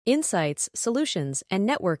Insights, solutions, and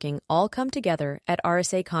networking all come together at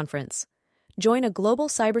RSA Conference. Join a global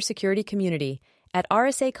cybersecurity community at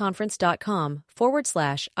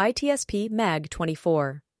rsaconference.com/ITSP Mag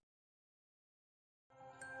 24.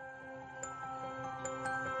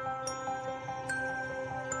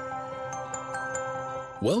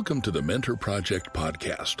 Welcome to the Mentor Project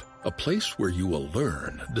podcast, a place where you will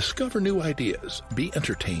learn, discover new ideas, be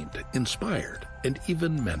entertained, inspired, and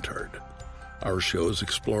even mentored. Our shows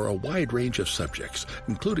explore a wide range of subjects,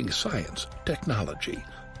 including science, technology,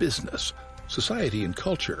 business, society and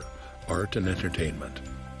culture, art and entertainment,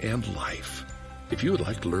 and life. If you would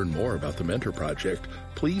like to learn more about the Mentor Project,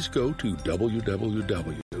 please go to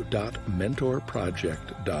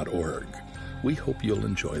www.mentorproject.org. We hope you'll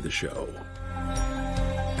enjoy the show.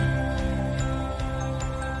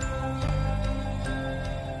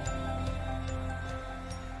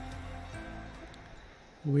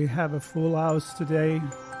 We have a full house today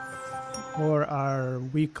for our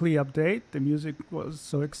weekly update. The music was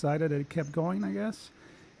so excited that it kept going, I guess.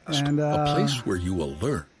 And a place where you will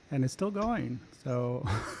learn. And it's still going. So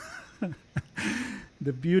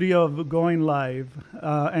the beauty of going live.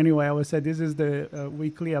 Anyway, I would say this is the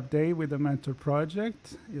weekly update with the Mentor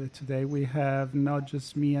Project. Today we have not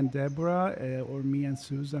just me and Deborah, or me and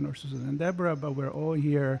Susan, or Susan and Deborah, but we're all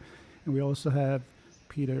here. And we also have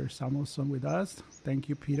Peter Samuelson with us. Thank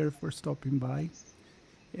you, Peter, for stopping by.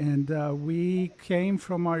 And we came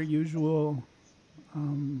from our usual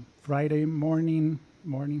Friday morning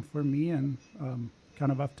for me, and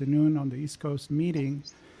kind of afternoon on the East Coast meeting.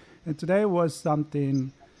 And today was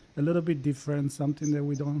something a little bit different, something that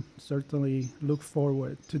we don't certainly look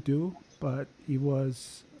forward to do, but it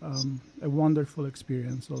was a wonderful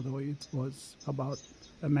experience, although it was about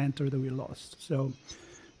a mentor that we lost. So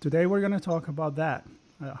today we're going to talk about that.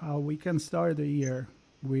 How we can start the year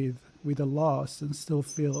with a loss and still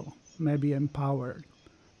feel maybe empowered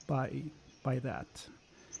by that.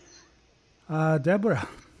 Deborah.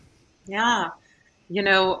 Yeah.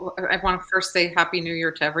 I want to first say Happy New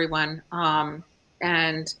Year to everyone.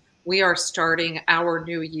 And we are starting our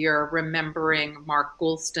new year remembering Mark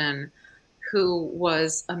Goulston, who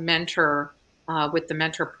was a mentor with the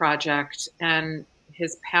Mentor Project. And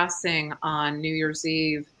his passing on New Year's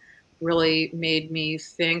Eve really made me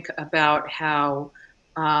think about how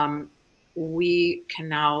we can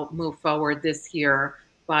now move forward this year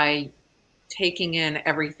by taking in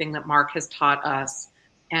everything that Mark has taught us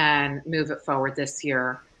and move it forward this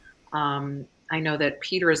year. I know that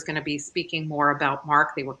Peter is going to be speaking more about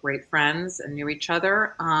Mark. They were great friends and knew each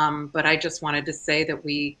other. But I just wanted to say that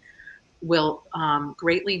we will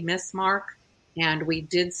greatly miss Mark. And we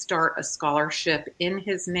did start a scholarship in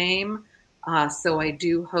his name. So I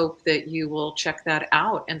do hope that you will check that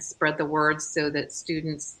out and spread the word so that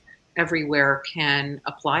students everywhere can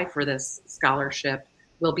apply for this scholarship.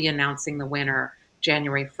 We'll be announcing the winner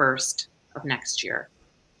January 1st of next year.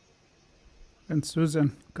 And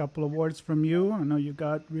Susan, a couple of words from you. I know you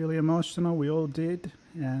got really emotional. We all did.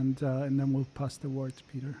 And then we'll pass the word to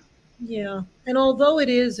Peter. Yeah. And although it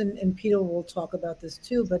is, and Peter will talk about this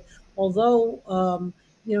too, but although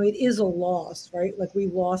it is a loss, right? Like we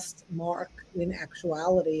lost Mark in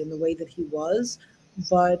actuality in the way that he was.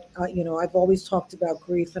 But, I've always talked about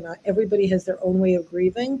grief, and everybody has their own way of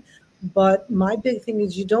grieving. But my big thing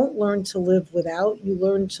is you don't learn to live without, you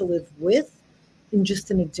learn to live with, in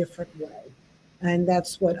just in a different way. And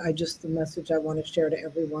that's the message I want to share to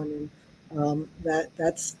everyone. And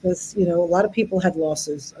that's this, a lot of people had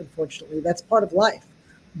losses, unfortunately. That's part of life.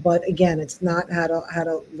 But again, it's not how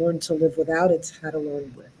to learn to live without, it's how to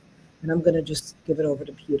learn with. And I'm going to just give it over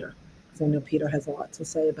to Peter, because I know Peter has a lot to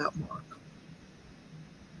say about Mark.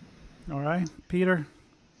 All right, Peter.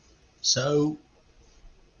 So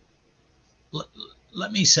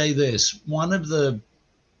let me say this. One of the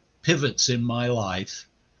pivots in my life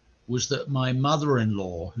was that my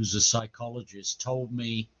mother-in-law, who's a psychologist, told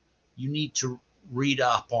me, you need to read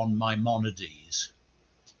up on Maimonides.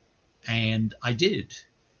 And I did.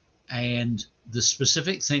 And the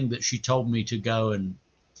specific thing that she told me to go and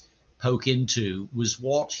poke into was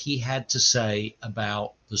what he had to say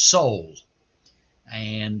about the soul.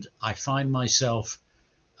 And I find myself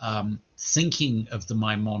thinking of the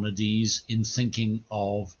Maimonides in thinking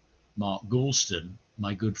of Mark Goulston,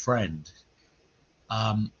 my good friend.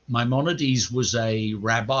 Maimonides was a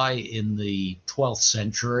rabbi in the 12th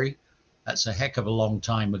century. That's a heck of a long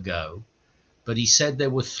time ago. But he said there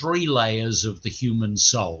were 3 layers of the human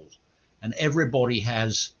soul. And everybody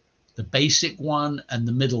has the basic one and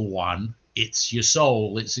the middle one. It's your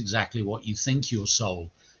soul. It's exactly what you think your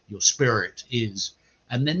soul, your spirit is.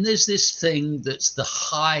 And then there's this thing that's the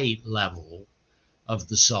high level of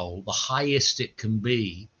the soul, the highest it can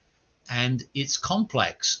be, and it's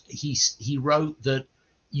complex. He wrote that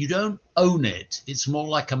you don't own it. It's more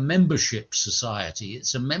like a membership society.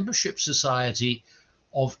 It's a membership society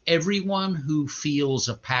of everyone who feels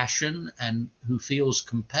a passion and who feels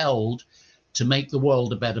compelled to make the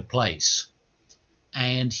world a better place.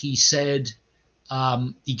 And he said,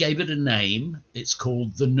 he gave it a name. It's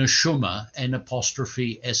called the Neshuma,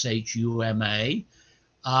 N''Shuma.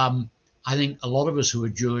 I think a lot of us who are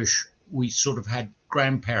Jewish, we sort of had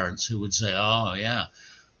grandparents who would say, oh, yeah,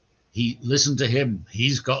 listen to him.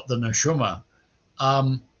 He's got the Neshuma.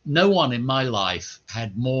 No one in my life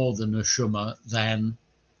had more the Neshuma than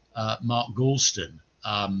Mark Goulston,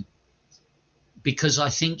 because I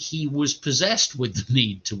think he was possessed with the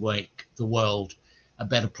need to make the world a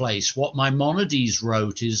better place. What Maimonides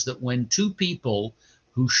wrote is that when two people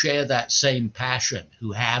who share that same passion,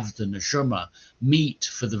 who have the neshama, meet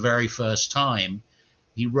for the very first time,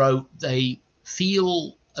 he wrote they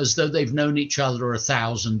feel as though they've known each other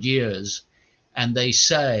 1,000 years, and they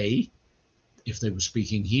say, if they were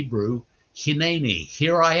speaking Hebrew, Hineni,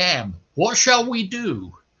 here I am, what shall we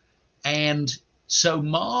do? And so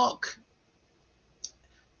Mark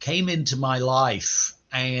came into my life,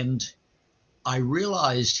 and I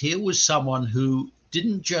realized here was someone who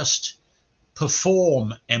didn't just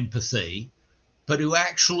perform empathy, but who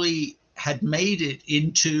actually had made it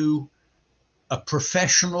into a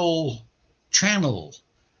professional channel.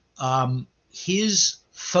 His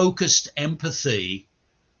focused empathy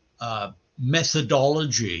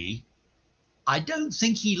methodology, I don't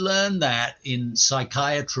think he learned that in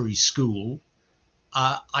psychiatry school.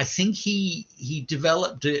 I think he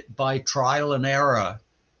developed it by trial and error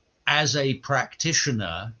as a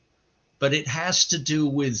practitioner, but it has to do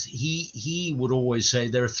with, he would always say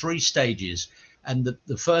there are 3 stages, and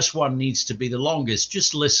the first one needs to be the longest.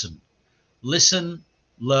 Just listen,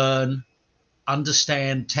 learn,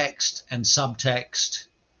 understand text and subtext,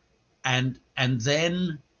 and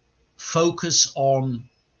then focus on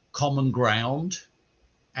common ground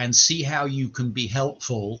and see how you can be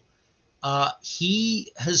helpful.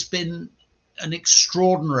 He has been an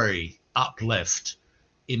extraordinary uplift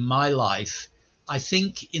in my life. I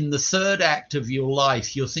think in the third act of your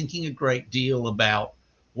life, you're thinking a great deal about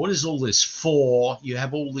what is all this for? You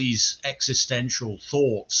have all these existential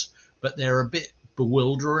thoughts, but they're a bit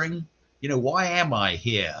bewildering. You know, why am I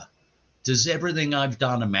here? Does everything I've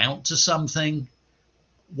done amount to something?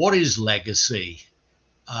 What is legacy?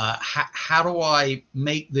 How do I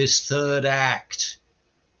make this third act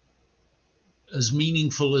as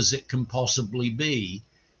meaningful as it can possibly be?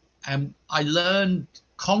 And I learned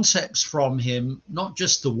concepts from him, not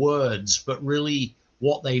just the words, but really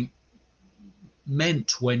what they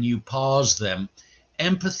meant when you parse them.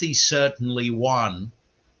 Empathy, certainly one.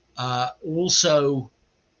 Also,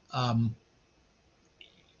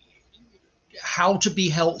 how to be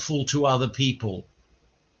helpful to other people,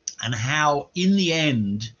 and how in the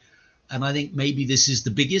end, and I think maybe this is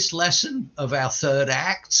the biggest lesson of our third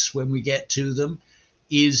acts when we get to them,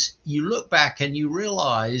 is you look back and you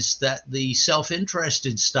realize that the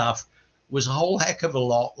self-interested stuff was a whole heck of a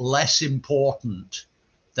lot less important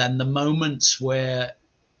than the moments where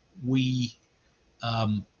we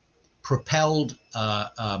propelled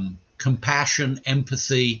compassion,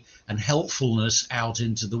 empathy, and helpfulness out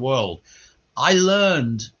into the world. I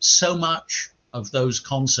learned so much of those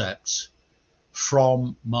concepts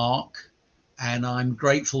from Mark, and I'm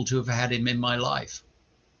grateful to have had him in my life.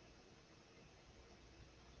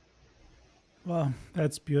 Well,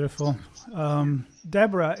 that's beautiful.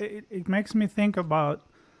 Deborah, it makes me think about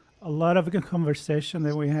a lot of the conversation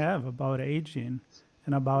that we have about aging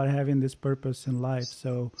and about having this purpose in life.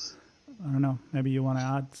 So, I don't know, maybe you want to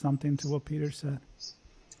add something to what Peter said.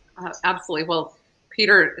 Absolutely. Well,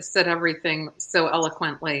 Peter said everything so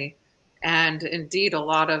eloquently. And indeed, a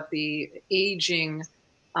lot of the aging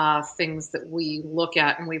things that we look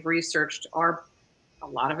at and we've researched are, a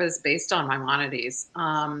lot of it is based on Maimonides,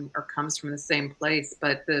 or comes from the same place.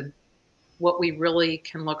 But what we really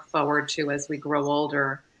can look forward to as we grow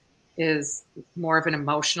older is more of an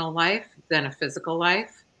emotional life than a physical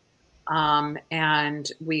life.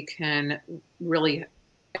 And we can really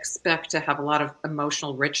expect to have a lot of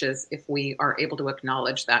emotional riches if we are able to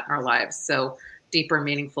acknowledge that in our lives. So deeper,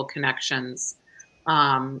 meaningful connections,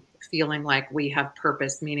 feeling like we have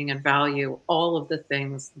purpose, meaning, and value, all of the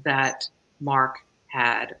things that Mark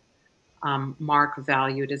had. Mark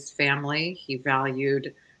valued his family. He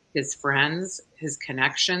valued his friends, his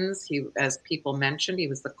connections. He, as people mentioned, he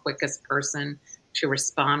was the quickest person to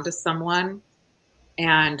respond to someone.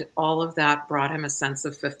 And all of that brought him a sense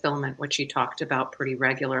of fulfillment, which he talked about pretty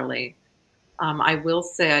regularly. I will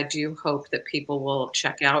say I do hope that people will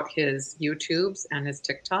check out his YouTubes and his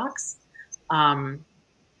TikToks. Um,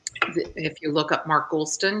 if you look up Mark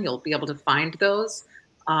Goulston, you'll be able to find those.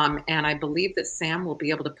 And I believe that Sam will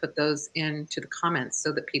be able to put those into the comments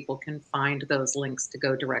so that people can find those links to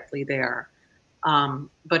go directly there.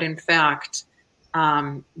 But in fact,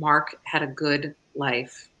 Mark had a good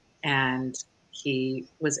life, and he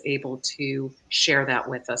was able to share that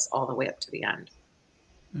with us all the way up to the end.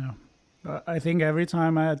 Yeah. I think every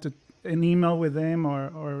time I had an email with him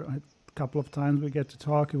or a couple of times we get to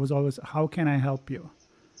talk, it was always, how can I help you?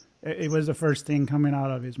 It was the first thing coming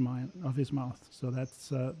out of his mouth. So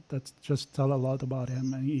that's just tell a lot about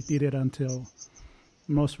him, and he did it until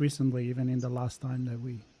most recently, even in the last time that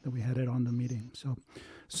we had it on the meeting. So,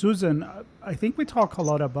 Susan, I think we talk a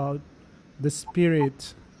lot about the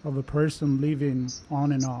spirit of a person living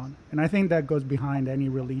on, and I think that goes behind any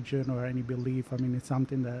religion or any belief. I mean, it's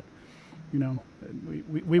something that, you know,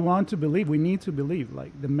 we want to believe. We need to believe,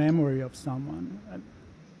 like the memory of someone.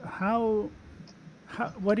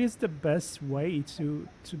 What is the best way to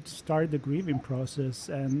start the grieving process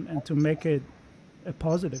and to make it a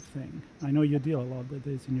positive thing? I know you deal a lot with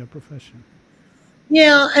this in your profession.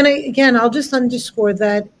 Yeah, and I'll just underscore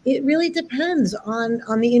that it really depends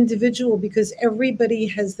on the individual, because everybody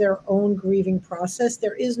has their own grieving process.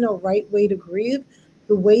 There is no right way to grieve.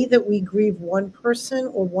 The way that we grieve one person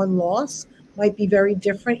or one loss might be very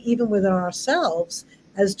different, even within ourselves,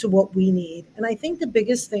 as to what we need. And I think the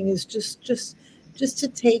biggest thing is just to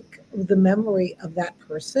take the memory of that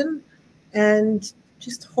person and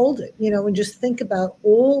just hold it, and just think about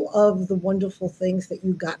all of the wonderful things that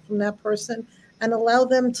you got from that person, and allow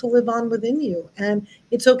them to live on within you. And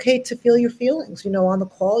it's okay to feel your feelings. On the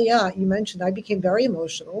call, you mentioned I became very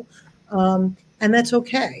emotional, and that's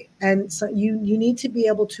okay. And so you need to be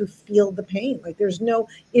able to feel the pain. Like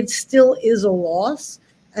it still is a loss.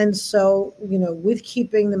 And so, with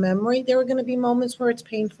keeping the memory, there are going to be moments where it's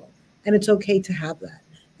painful, and it's okay to have that.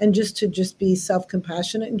 And just be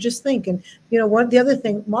self-compassionate and just think. And, the other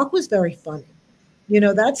thing, Mark was very funny.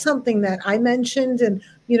 That's something that I mentioned, and,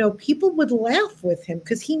 people would laugh with him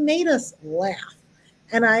because he made us laugh.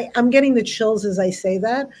 And I'm getting the chills as I say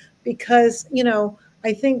that, because,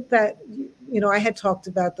 I think that, I had talked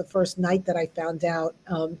about the first night that I found out,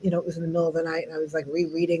 it was in the middle of the night, and I was like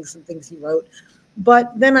rereading some things he wrote.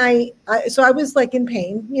 But then so I was like in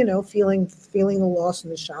pain, feeling the loss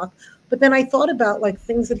and the shock. But then I thought about like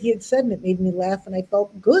things that he had said, and it made me laugh, and I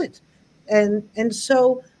felt good. And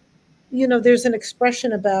so, there's an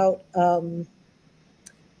expression about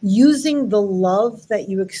using the love that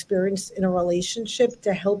you experienced in a relationship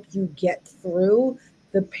to help you get through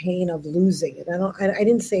the pain of losing it. I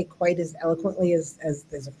didn't say it quite as eloquently as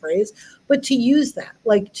there's a phrase, but to use that,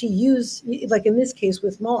 like in this case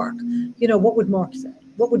with Mark, what would Mark say?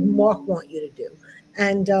 What would Mark want you to do?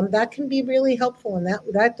 And that can be really helpful, and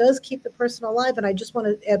that does keep the person alive. And I just want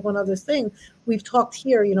to add one other thing. We've talked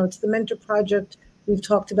here, it's the Mentor Project. We've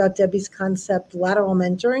talked about Debbie's concept, lateral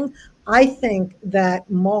mentoring. I think that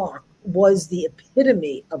Mark was the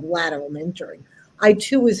epitome of lateral mentoring. I,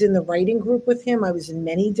 too, was in the writing group with him. I was in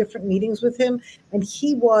many different meetings with him, and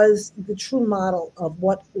he was the true model of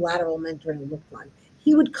what lateral mentoring looked like.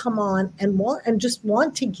 He would come on and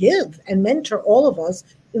want to give and mentor all of us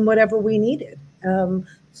in whatever we needed.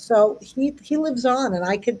 So he lives on, and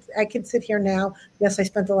I could sit here now. Yes, I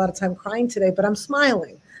spent a lot of time crying today, but I'm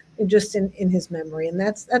smiling just in his memory. And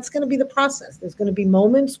that's going to be the process. There's going to be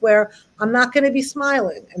moments where I'm not going to be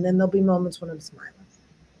smiling, and then there'll be moments when I'm smiling.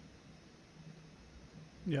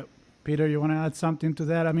 Yep. Peter, you want to add something to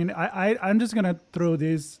that? I mean, I'm just going to throw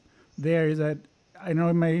this there, is that I know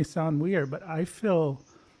it may sound weird, but I feel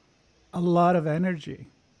a lot of energy.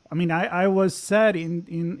 I mean, I was sad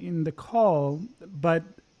in the call, but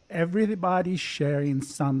everybody sharing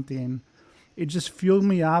something, it just fueled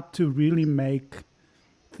me up to really make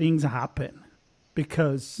things happen,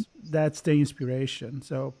 because that's the inspiration.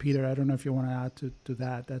 So, Peter, I don't know if you want to add to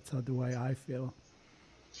that. That's the way I feel.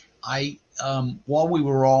 While we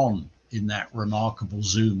were on in that remarkable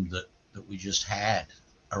Zoom that we just had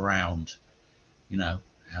around,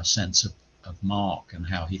 our sense of Mark and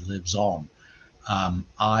how he lives on,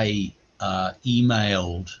 I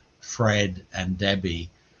emailed Fred and Debbie,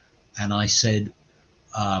 and I said,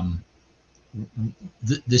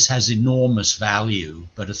 this has enormous value,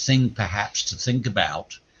 but a thing perhaps to think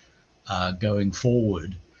about going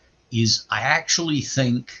forward is I actually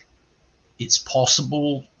think it's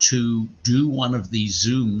possible to do one of these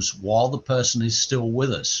Zooms while the person is still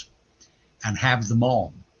with us and have them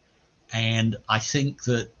on. And I think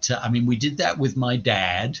that, we did that with my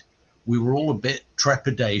dad. We were all a bit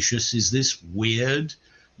trepidatious. Is this weird?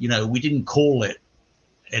 We didn't call it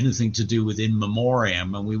anything to do with in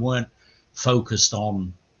memoriam, and we weren't focused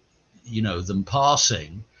on, them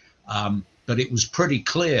passing. But it was pretty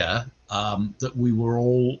clear that we were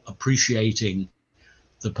all appreciating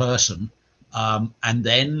the person. And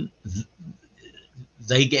then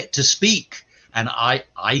they get to speak. And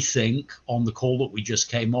I think on the call that we just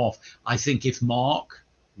came off, I think if Mark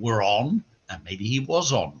were on, and maybe he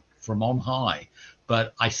was on from on high,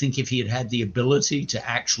 but I think if he had the ability to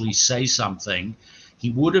actually say something,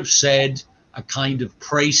 he would have said a kind of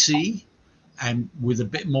précis and with a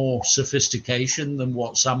bit more sophistication than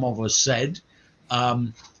what some of us said.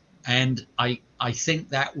 And I think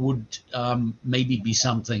that would maybe be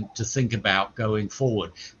something to think about going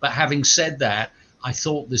forward. But having said that, I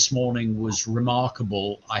thought this morning was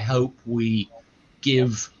remarkable. I hope we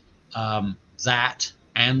give that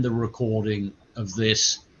and the recording of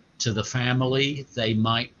this to the family. They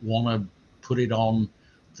might want to put it on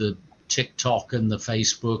the TikTok and the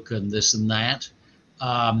Facebook and this and that.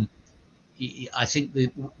 I think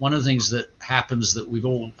that one of the things that happens that we've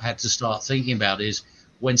all had to start thinking about is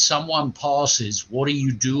when someone passes, what do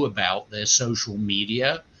you do about their social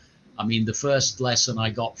media? I mean, the first lesson I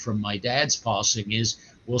got from my dad's passing is,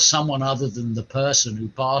 well, someone other than the person who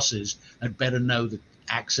passes had better know the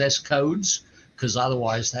access codes, because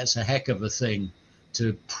otherwise that's a heck of a thing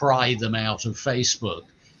to pry them out of Facebook.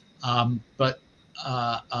 But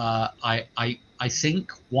I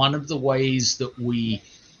think one of the ways that we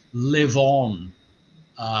live on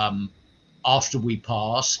after we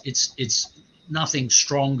pass, it's nothing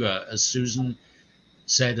stronger, as Susan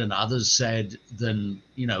said and others said, than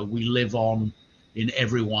we live on in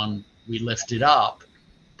everyone we lifted up.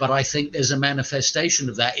 But I think there's a manifestation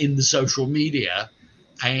of that in the social media,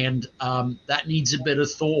 and that needs a bit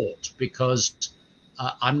of thought, because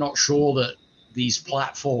I'm not sure that these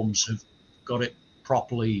platforms have got it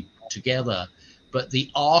properly together. But the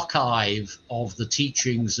archive of the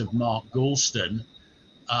teachings of Mark Goulston,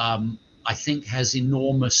 I think, has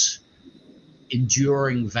enormous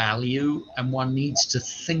enduring value, and one needs to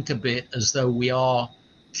think a bit as though we are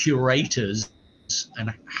curators,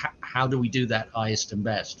 and how do we do that highest and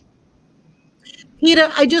best? Peter,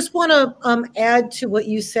 I just want to add to what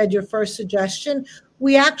you said, your first suggestion.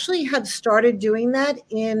 We actually have started doing that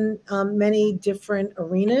in many different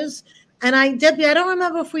arenas. And Debbie, I don't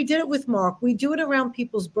remember if we did it with Mark. We do it around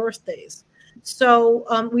people's birthdays. So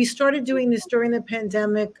we started doing this during the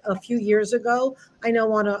pandemic a few years ago. I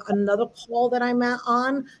know on another call that I'm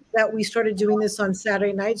on that we started doing this on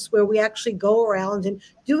Saturday nights, where we actually go around and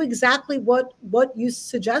do exactly what you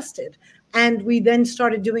suggested. And we then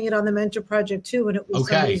started doing it on the Mentor Project too, and it was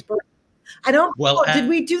somebody's birthday. I don't know. Did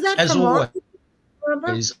we do that for Mark?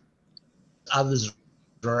 Always, others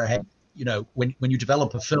are ahead. When you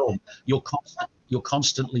develop a film, you're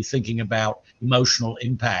constantly thinking about emotional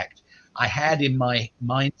impact. I had in my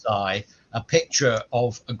mind's eye a picture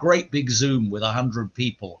of a great big Zoom with 100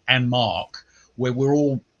 people and Mark, where we're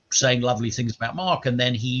all saying lovely things about Mark, and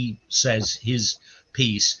then he says his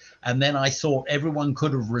piece. And then I thought everyone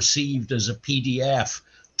could have received as a PDF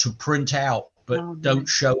to print out, but don't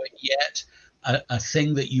show it yet, a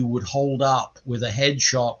thing that you would hold up with a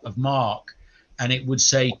headshot of Mark, and it would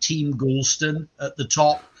say Team Goulston at the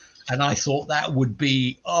top. And I thought that would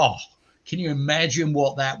be, can you imagine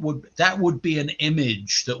what that would be, an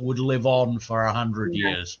image that would live on for 100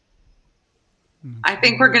 years. I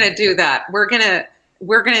think we're going to do that. We're going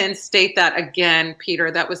to instate that again,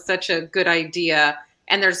 Peter. That was such a good idea.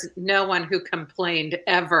 And there's no one who complained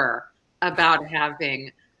ever about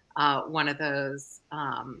having one of those,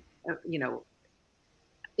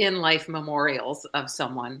 in-life memorials of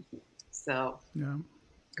someone. So, yeah,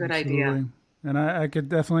 good absolutely. Idea. And I could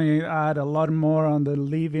definitely add a lot more on the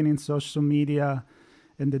living in social media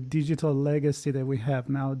and the digital legacy that we have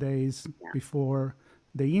nowadays. Before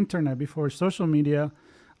the internet, before social media,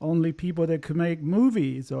 only people that could make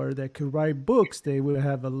movies or that could write books, they would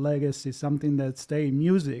have a legacy, something that stayed.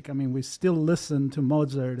 Music. I mean, we still listen to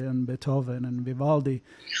Mozart and Beethoven and Vivaldi.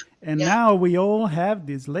 And now we all have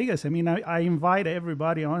this legacy. I mean, I invite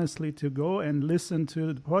everybody, honestly, to go and listen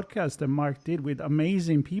to the podcast that Mark did with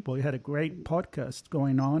amazing people. He had a great podcast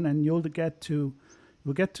going on, and you'll get to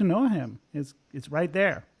know him. It's right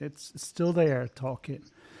there. It's still there talking.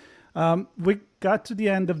 We got to the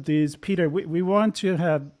end of this. Peter, we want to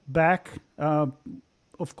have back,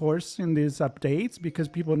 of course, in these updates, because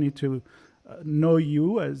people need to know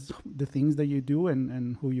you as the things that you do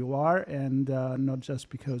and who you are, and not just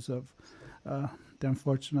because of the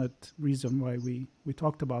unfortunate reason why we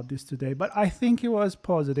talked about this today. But I think it was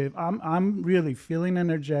positive. I'm really feeling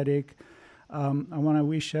energetic. I want to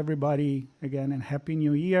wish everybody, again, a Happy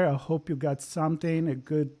New Year. I hope you got something, a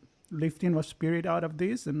good lifting of spirit out of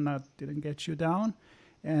this and didn't get you down.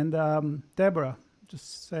 And Deborah,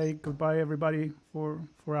 just say goodbye, everybody, for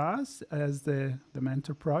us as the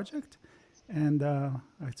Mentor Project. And I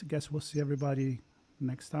guess we'll see everybody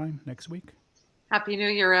next week. Happy New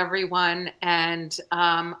Year, everyone. And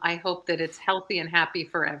I hope that it's healthy and happy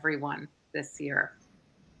for everyone this year.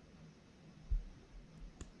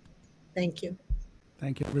 Thank you.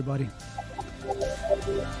 Thank you, everybody.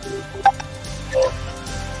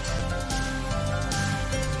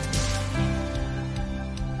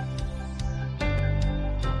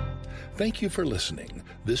 Thank you for listening.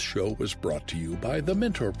 This show was brought to you by the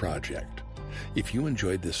Mentor Project. If you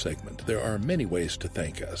enjoyed this segment, there are many ways to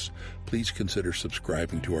thank us. Please consider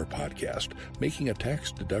subscribing to our podcast, making a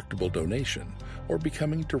tax-deductible donation, or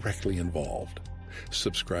becoming directly involved.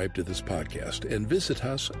 Subscribe to this podcast and visit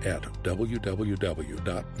us at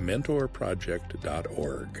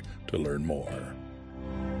www.mentorproject.org to learn more.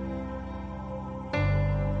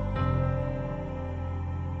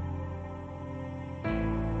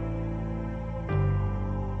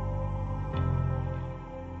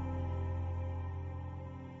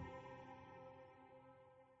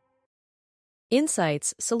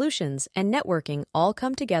 Insights, solutions, and networking all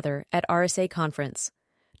come together at RSA Conference.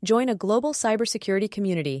 Join a global cybersecurity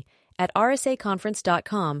community at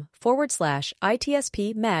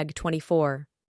rsaconference.com/ITSP Mag 24.